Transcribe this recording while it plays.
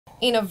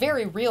in a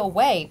very real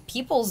way,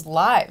 people's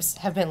lives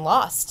have been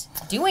lost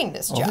doing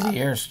this job. Over the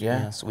years,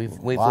 yeah. So we've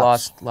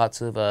lost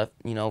lots of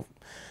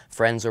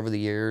friends over the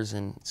years,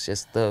 and it's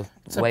just the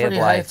way of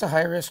life. It's a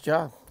high-risk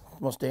job,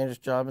 most dangerous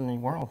job in the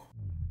world.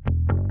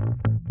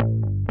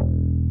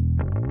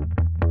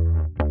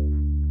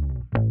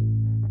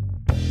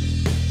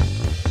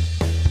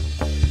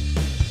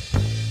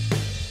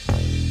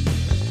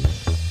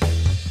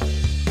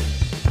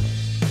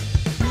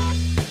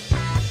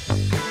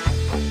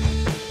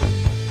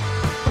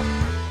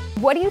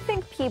 What do you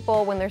think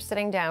people, when they're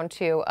sitting down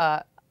to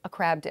a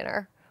crab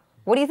dinner,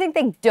 what do you think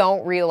they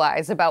don't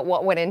realize about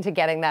what went into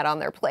getting that on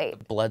their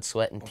plate? Blood,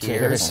 sweat, and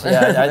tears.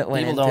 Yeah,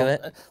 went people into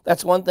don't. it.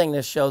 That's one thing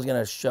this show's going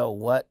to show,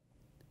 what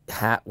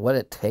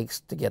it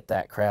takes to get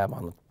that crab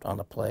on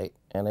the plate,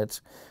 and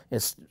it's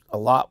a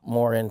lot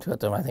more into it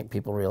than I think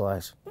people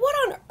realize. What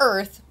on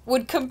earth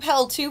would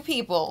compel two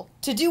people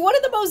to do one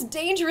of the most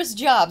dangerous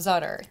jobs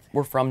on earth?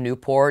 We're from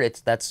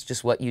Newport. That's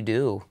just what you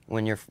do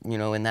when you're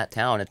in that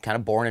town. It's kind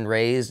of born and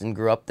raised and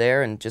grew up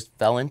there and just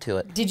fell into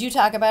it. Did you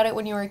talk about it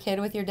when you were a kid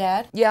with your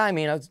dad? Yeah, I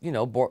mean, I was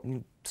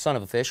son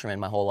of a fisherman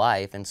my whole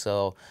life, and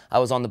so I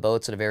was on the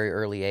boats at a very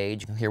early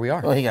age. Here we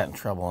are. Well, he got in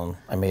trouble, and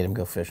I made him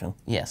go fishing.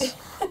 Yes.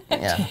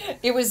 Yeah.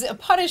 It was a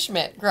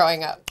punishment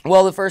growing up.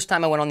 Well, the first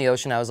time I went on the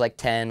ocean, I was like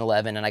 10,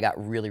 11, and I got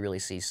really, really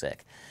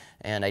seasick.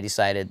 And I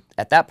decided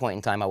at that point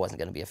in time I wasn't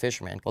going to be a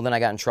fisherman. Well, then I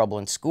got in trouble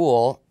in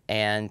school,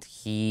 and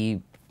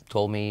he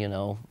told me,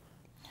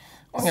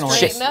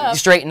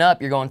 straighten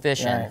up, you're going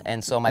fishing. Right.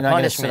 And so my You're not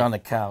gonna punishment, sit on the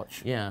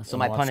couch. Yeah, so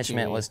my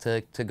punishment was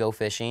to go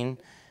fishing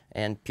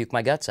and puke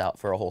my guts out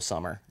for a whole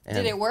summer. And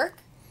did it work?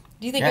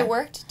 Do you think Yeah. it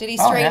worked? Did he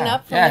straighten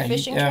up from the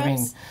fishing trips? I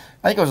mean,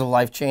 I think it was a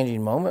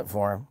life-changing moment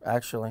for him,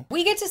 actually.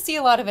 We get to see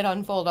a lot of it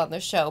unfold on the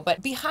show,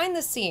 but behind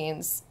the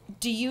scenes,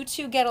 do you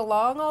two get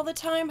along all the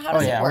time? How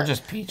does it work? We're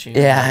just peachy.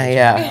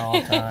 Yeah. All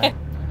the time.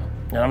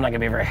 And I'm not gonna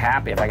be very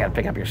happy if I gotta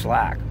pick up your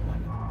slack.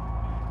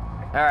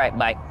 All right,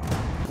 bye.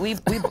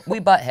 We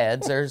butt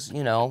heads. There's,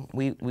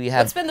 we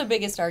have. What's been the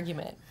biggest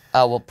argument?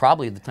 Well,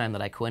 probably the time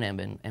that I quit him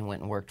and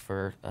went and worked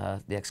for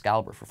the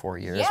Excalibur for 4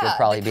 years. Yeah, would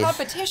probably the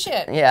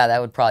competition. Yeah,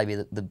 that would probably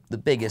be the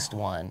biggest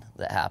one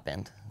that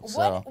happened.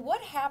 So.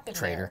 What happened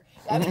Traitor.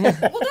 there?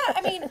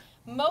 I mean,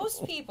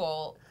 most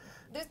people,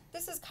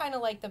 this is kind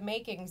of like the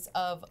makings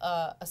of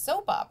a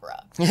soap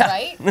opera, Yeah.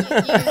 right?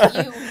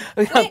 You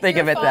We don't think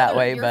your of it that father,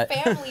 way, your but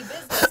family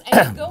business,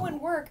 and you go and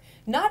work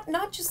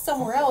not just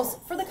somewhere else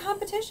for the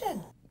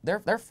competition.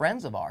 They're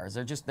friends of ours.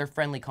 They're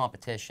friendly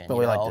competition. But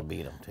we like to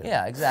beat them, too.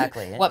 Yeah,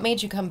 exactly. What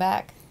made you come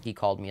back? He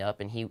called me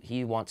up, and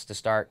he wants to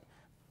start,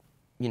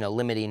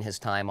 limiting his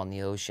time on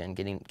the ocean,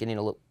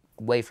 getting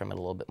away from it a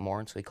little bit more.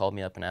 And so he called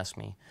me up and asked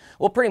me,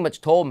 well, pretty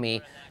much told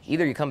me,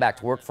 either you come back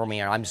to work for me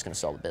or I'm just going to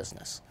sell the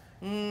business.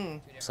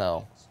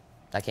 So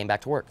I came back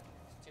to work.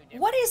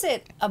 What is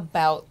it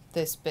about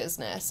this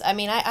business? I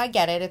mean, I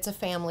get it. It's a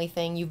family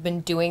thing. You've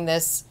been doing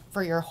this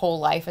for your whole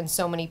life, and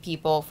so many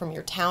people from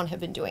your town have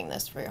been doing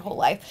this for your whole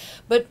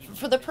life. But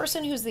for the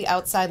person who's the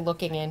outside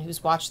looking in,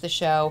 who's watched the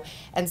show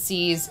and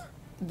sees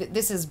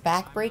this is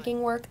backbreaking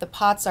work, the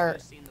pots are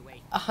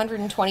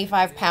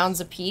 125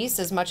 pounds a piece,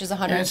 as much as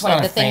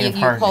 120. The thing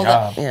you pulled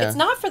up. Yeah. It's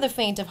not for the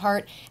faint of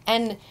heart,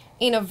 and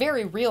in a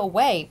very real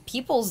way,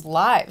 people's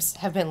lives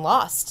have been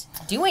lost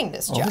doing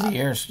this job. Over the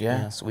years,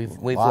 yeah. So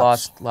we've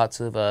lost lots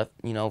of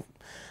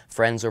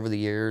friends over the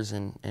years,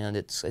 and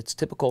it's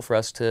typical for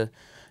us to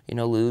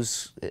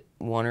lose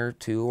one or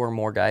two or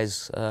more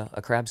guys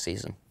a crab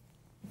season.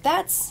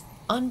 That's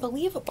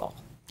unbelievable.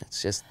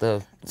 It's just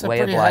the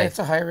way of life. It's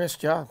a high-risk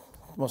job.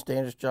 Most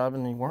dangerous job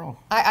in the world.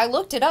 I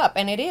looked it up,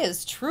 and it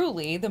is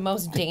truly the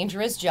most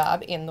dangerous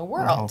job in the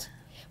world.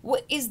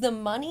 What is the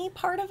money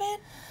part of it?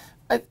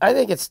 I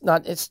think it's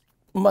not. It's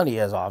money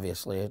is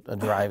obviously a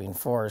driving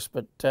force,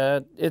 but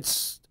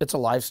it's a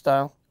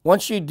lifestyle.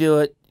 Once you do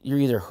it, you're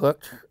either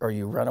hooked or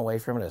you run away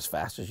from it as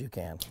fast as you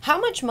can. How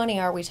much money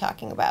are we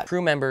talking about?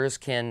 Crew members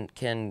can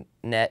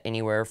net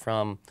anywhere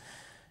from,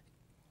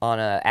 on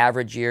an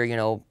average year,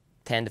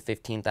 10 to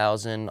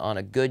 15,000. On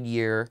a good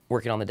year,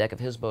 working on the deck of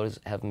his boat,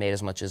 have made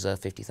as much as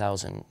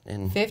 50,000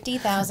 in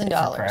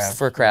 $50,000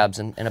 for crabs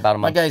in about a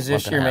month. My guys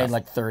this month and a year half. made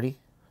like 30,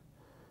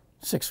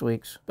 6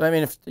 weeks. But I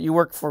mean, if you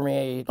work for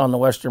me on the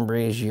Western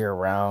Breeze year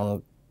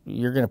round,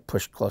 you're going to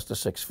push close to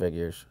six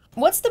figures.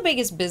 What's the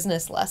biggest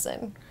business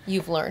lesson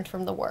you've learned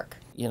from the work?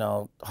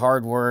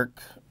 Hard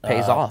work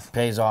Pays off.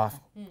 Pays off.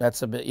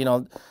 That's a bit.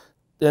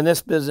 In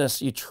this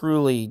business, you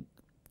truly,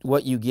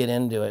 what you get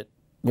into it,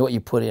 what you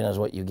put in is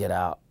what you get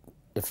out.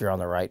 If you're on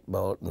the right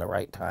boat and the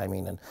right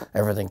timing and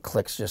everything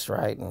clicks just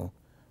right and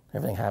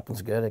everything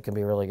happens good, it can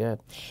be really good.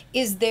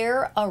 Is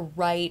there a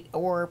right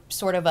or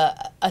sort of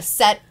a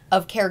set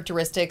of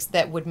characteristics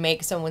that would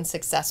make someone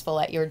successful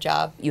at your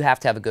job? You have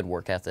to have a good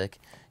work ethic.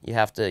 You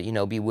have to,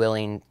 be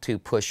willing to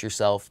push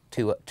yourself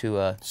to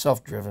a...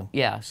 Self-driven.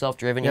 Yeah,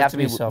 self-driven. You have to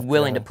be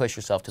willing to push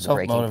yourself to the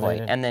breaking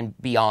point and then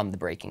beyond the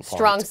breaking point.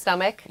 Strong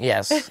stomach?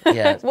 Yes,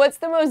 yes. What's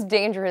the most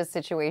dangerous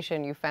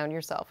situation you found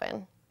yourself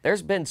in?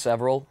 There's been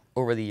several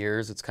over the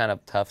years. It's kind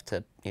of tough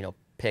to,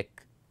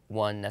 pick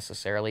one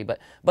necessarily, but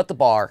the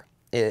bar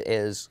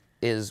is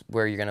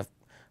where you're gonna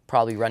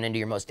probably run into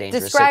your most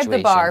dangerous Describe situations.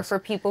 the bar for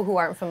people who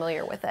aren't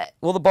familiar with it.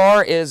 Well, the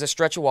bar is a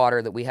stretch of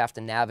water that we have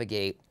to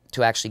navigate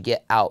to actually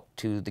get out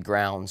to the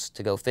grounds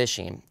to go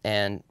fishing.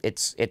 And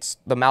it's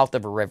the mouth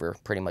of a river,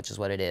 pretty much is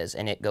what it is,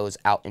 and it goes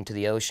out into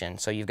the ocean.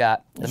 So you've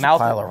got the mouth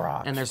pile of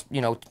rocks. and there's,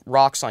 you know,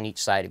 rocks on each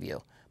side of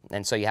you.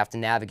 And so you have to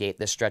navigate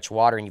this stretch of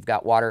water, and you've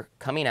got water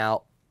coming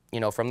out, you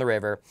know, from the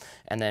river,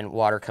 and then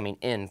water coming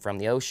in from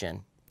the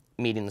ocean,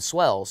 meeting the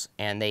swells,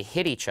 and they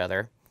hit each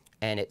other,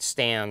 and it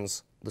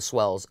stands the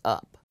swells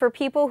up. For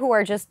people who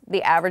are just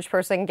the average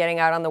person getting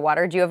out on the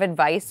water, do you have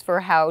advice for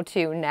how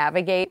to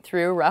navigate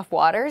through rough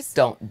waters?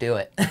 Don't do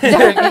it.